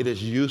now it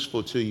is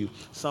useful to you.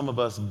 Some of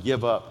us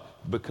give up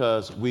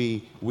because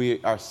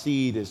our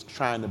seed is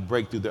trying to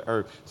break through the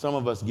earth. Some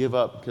of us give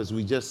up because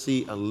we just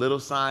see a little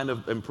sign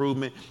of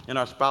improvement in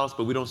our spouse,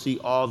 but we don't see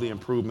all the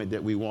improvement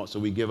that we want, so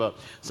we give up.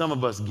 Some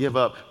of us give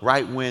up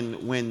right when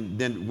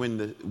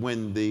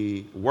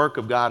the work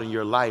of God in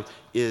your life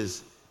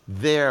is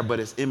there,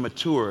 but it's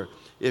immature.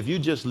 If you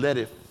just let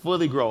it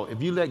fully grow,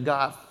 if you let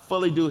God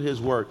fully do his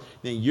work,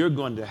 then you're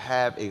going to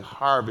have a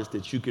harvest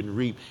that you can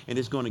reap, and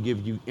it's going to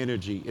give you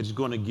energy. It's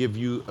going to give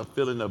you a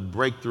feeling of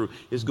breakthrough.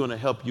 It's going to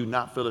help you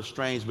not feel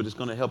estranged, but it's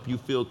going to help you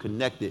feel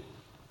connected.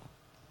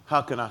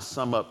 How can I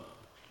sum up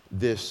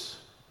this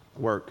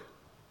work?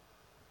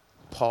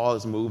 Paul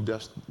has moved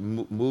us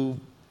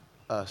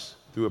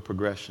through a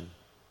progression.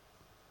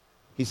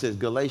 He says,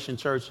 Galatian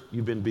church,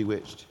 you've been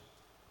bewitched.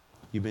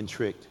 You've been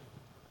tricked.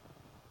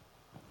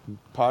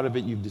 Part of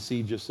it, you've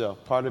deceived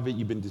yourself. Part of it,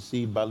 you've been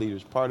deceived by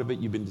leaders. Part of it,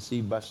 you've been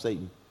deceived by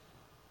Satan.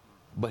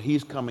 But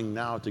he's coming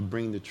now to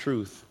bring the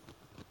truth.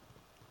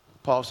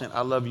 Paul's saying,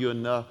 I love you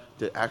enough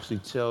to actually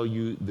tell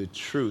you the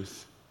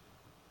truth.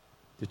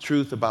 The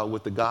truth about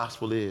what the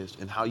gospel is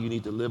and how you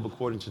need to live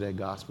according to that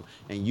gospel.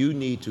 And you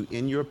need to,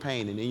 in your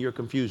pain and in your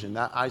confusion,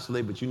 not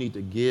isolate, but you need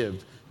to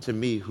give to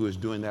me who is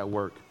doing that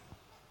work.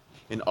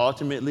 And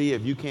ultimately,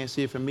 if you can't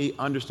see it from me,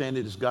 understand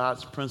it is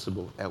God's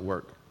principle at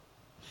work.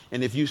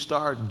 And if you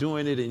start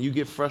doing it and you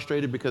get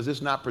frustrated because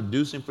it's not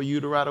producing for you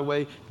the right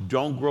away,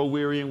 don't grow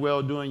weary in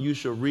well-doing. You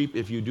shall reap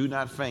if you do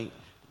not faint.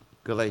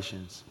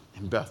 Galatians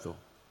and Bethel.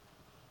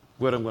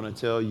 What I'm going to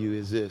tell you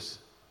is this.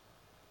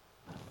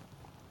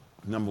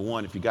 Number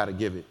one, if you got to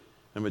give it.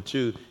 Number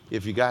two,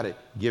 if you got it,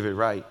 give it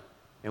right.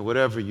 And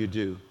whatever you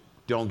do,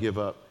 don't give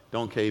up,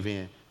 don't cave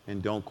in,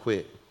 and don't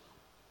quit.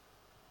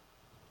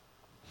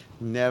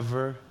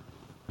 Never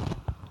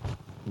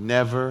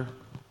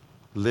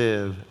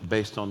live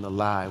based on the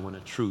lie when the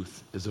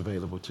truth is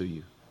available to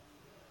you.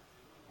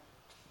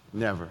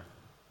 Never.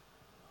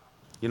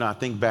 You know, I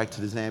think back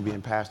to the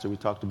Zambian pastor we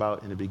talked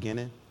about in the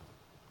beginning,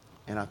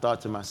 and I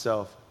thought to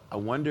myself, I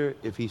wonder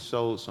if he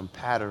showed some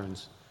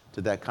patterns to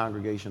that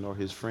congregation or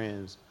his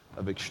friends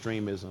of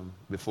extremism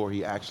before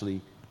he actually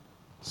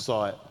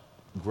saw it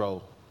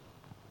grow.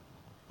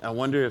 I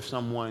wonder if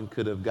someone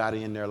could have got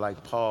in there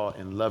like Paul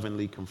and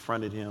lovingly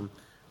confronted him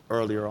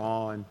earlier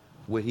on,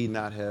 would he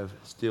not have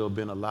still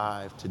been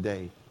alive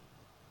today?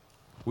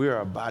 We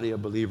are a body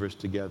of believers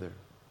together.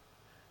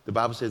 The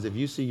Bible says if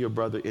you see your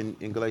brother, in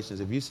Galatians,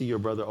 if you see your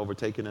brother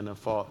overtaken in a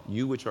fault,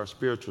 you which are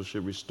spiritual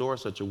should restore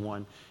such a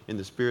one in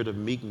the spirit of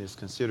meekness,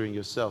 considering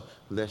yourself,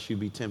 lest you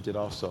be tempted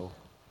also.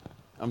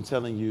 I'm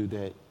telling you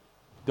that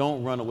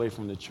don't run away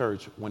from the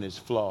church when it's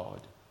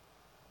flawed.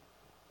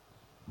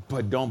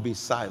 But don't be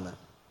silent.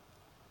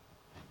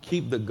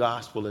 Keep the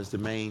gospel as the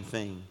main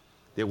thing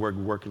that we're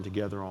working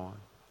together on.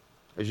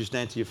 As you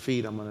stand to your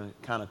feet, I'm going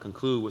to kind of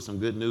conclude with some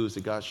good news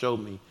that God showed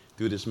me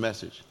through this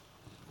message.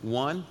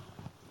 One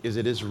is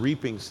that it's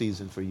reaping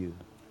season for you.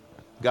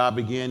 God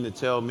began to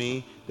tell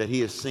me that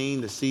he has seen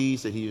the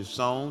seeds that he has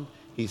sown.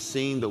 He's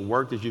seen the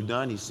work that you've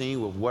done. He's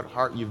seen with what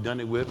heart you've done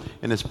it with.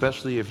 And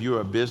especially if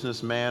you're a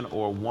businessman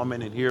or a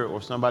woman in here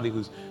or somebody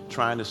who's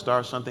trying to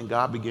start something,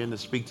 God began to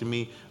speak to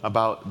me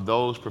about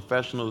those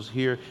professionals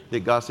here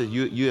that God said,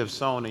 you have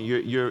sown and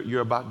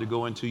you're about to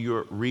go into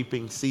your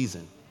reaping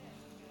season.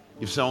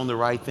 You've sown the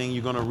right thing,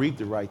 you're going to reap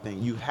the right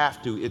thing. You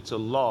have to. It's a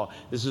law.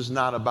 This is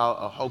not about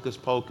a hocus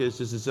pocus.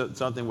 This is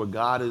something where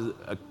God is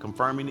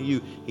confirming to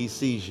you he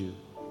sees you.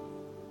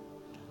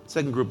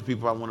 Second group of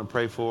people I want to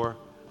pray for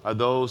are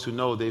those who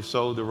know they've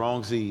sowed the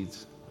wrong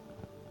seeds.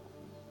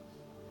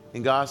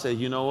 And God said,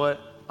 you know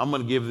what? I'm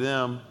going to give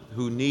them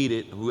who need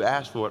it, who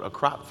asked for it, a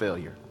crop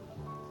failure.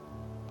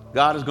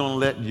 God is going to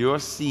let your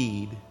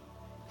seed,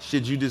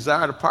 should you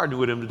desire to partner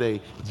with him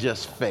today,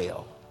 just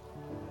fail.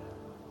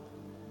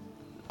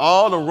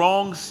 All the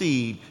wrong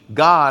seed,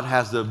 God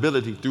has the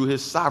ability through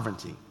his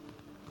sovereignty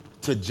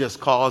to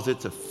just cause it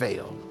to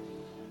fail.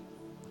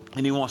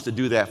 And he wants to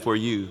do that for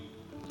you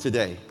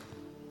today.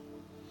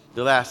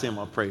 The last thing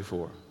I'll pray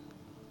for.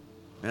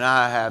 And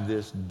I have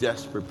this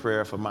desperate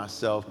prayer for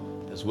myself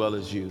as well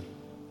as you,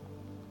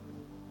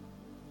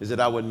 is that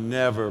I would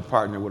never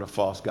partner with a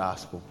false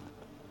gospel.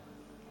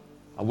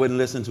 I wouldn't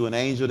listen to an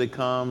angel that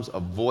comes, a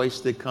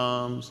voice that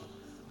comes,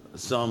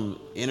 some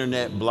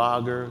internet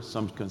blogger,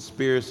 some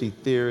conspiracy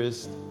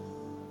theorist.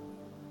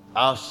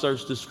 I'll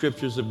search the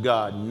scriptures of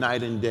God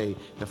night and day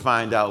to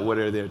find out what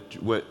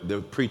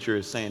the preacher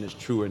is saying is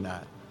true or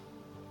not.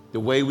 The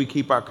way we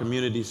keep our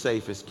community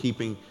safe is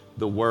keeping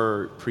the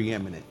word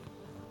preeminent.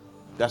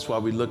 That's why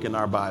we look in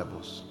our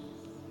Bibles.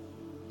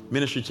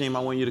 Ministry team, I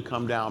want you to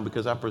come down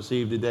because I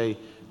perceive today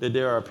that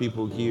there are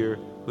people here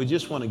who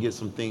just want to get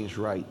some things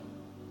right.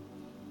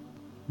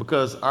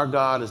 Because our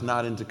God is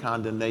not into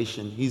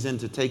condemnation. He's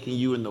into taking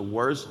you in the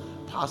worst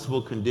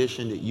possible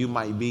condition that you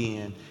might be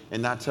in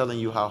and not telling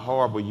you how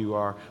horrible you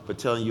are, but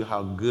telling you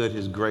how good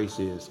his grace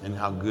is and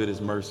how good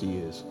his mercy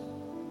is.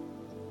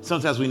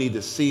 Sometimes we need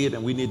to see it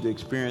and we need to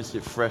experience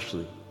it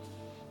freshly.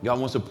 God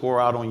wants to pour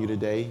out on you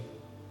today.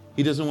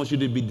 He doesn't want you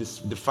to be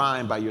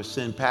defined by your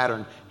sin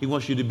pattern. He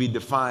wants you to be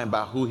defined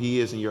by who he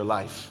is in your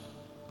life.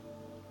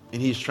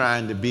 And he's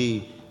trying to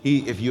be,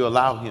 if you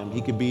allow him,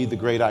 he could be the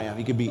great I am.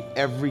 He could be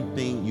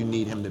everything you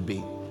need him to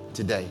be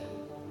today.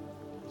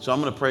 So I'm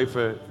going to pray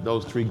for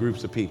those three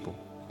groups of people.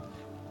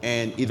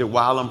 And either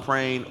while I'm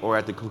praying or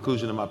at the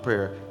conclusion of my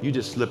prayer, you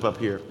just slip up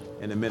here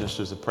and the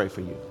ministers will pray for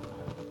you.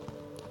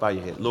 Bow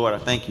your head. Lord, I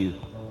thank you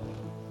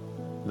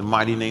in the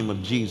mighty name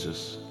of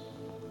Jesus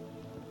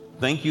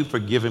Thank you for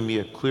giving me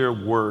a clear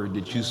word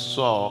that you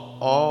saw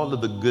all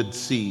of the good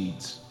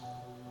seeds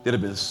that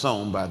have been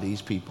sown by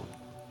these people.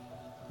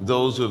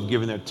 Those who have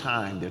given their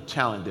time, their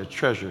talent, their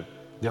treasure,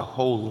 their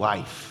whole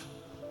life.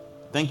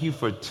 Thank you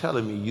for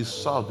telling me you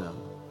saw them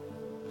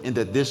and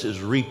that this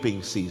is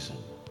reaping season.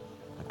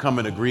 I come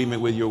in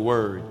agreement with your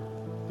word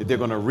that they're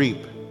going to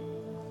reap.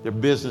 Their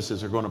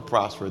businesses are going to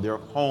prosper. Their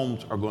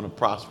homes are going to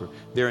prosper.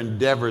 Their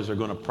endeavors are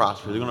going to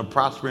prosper. They're going to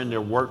prosper in their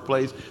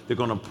workplace. They're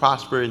going to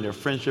prosper in their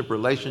friendship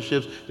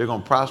relationships. They're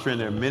going to prosper in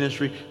their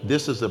ministry.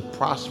 This is a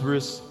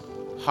prosperous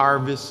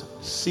harvest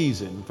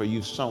season for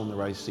you've sown the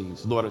right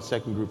seeds. Lord, a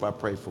second group I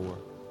pray for.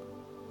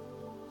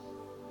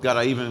 God,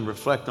 I even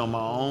reflect on my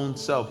own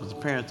self as a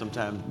parent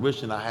sometimes,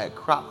 wishing I had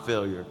crop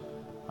failure.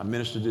 I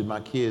ministered to my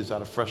kids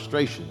out of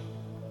frustration.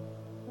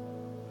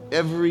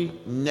 Every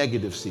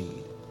negative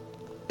seed,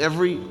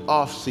 every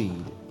off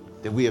seed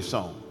that we have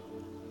sown,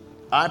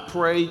 I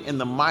pray in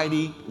the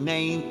mighty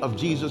name of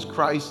Jesus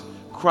Christ,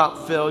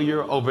 crop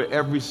failure over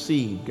every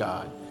seed,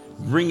 God.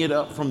 Bring it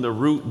up from the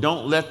root.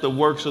 Don't let the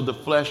works of the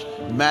flesh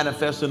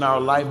manifest in our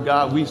life,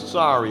 God. We're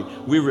sorry.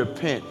 We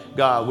repent,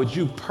 God. Would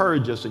you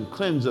purge us and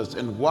cleanse us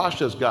and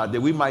wash us, God,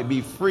 that we might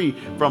be free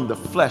from the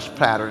flesh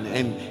pattern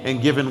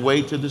and giving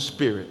way to the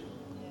Spirit.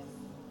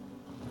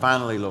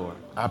 Finally, Lord,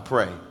 I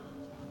pray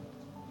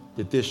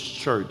that this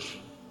church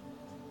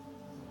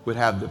would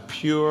have the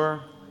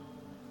pure,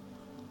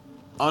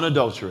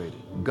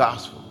 unadulterated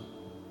gospel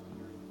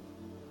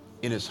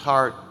in its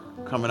heart,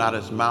 coming out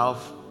of its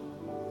mouth,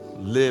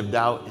 lived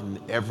out in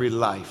every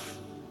life.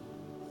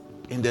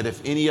 And that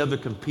if any other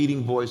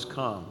competing voice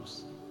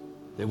comes,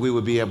 that we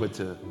would be able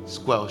to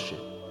squelch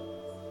it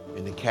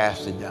and to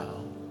cast it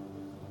down.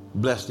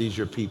 Bless these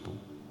your people.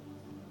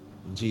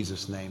 In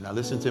Jesus' name. Now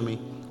listen to me.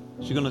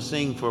 She's going to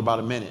sing for about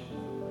a minute.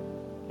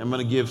 I'm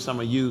going to give some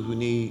of you who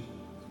need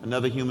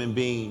another human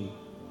being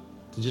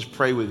to just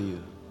pray with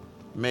you.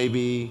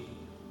 Maybe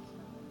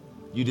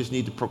you just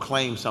need to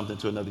proclaim something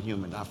to another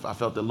human. I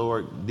felt the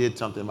Lord did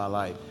something in my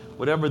life.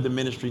 Whatever the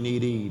ministry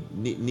need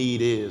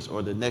is,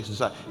 or the next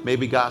desire,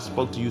 maybe God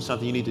spoke to you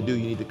something you need to do,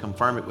 you need to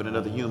confirm it with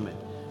another human.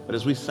 But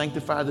as we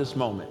sanctify this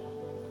moment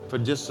for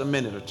just a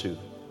minute or two,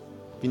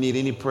 if you need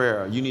any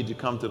prayer, you need to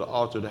come to the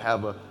altar to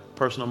have a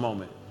personal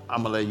moment,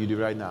 I'm going to let you do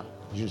it right now.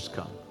 You just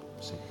come.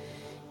 See.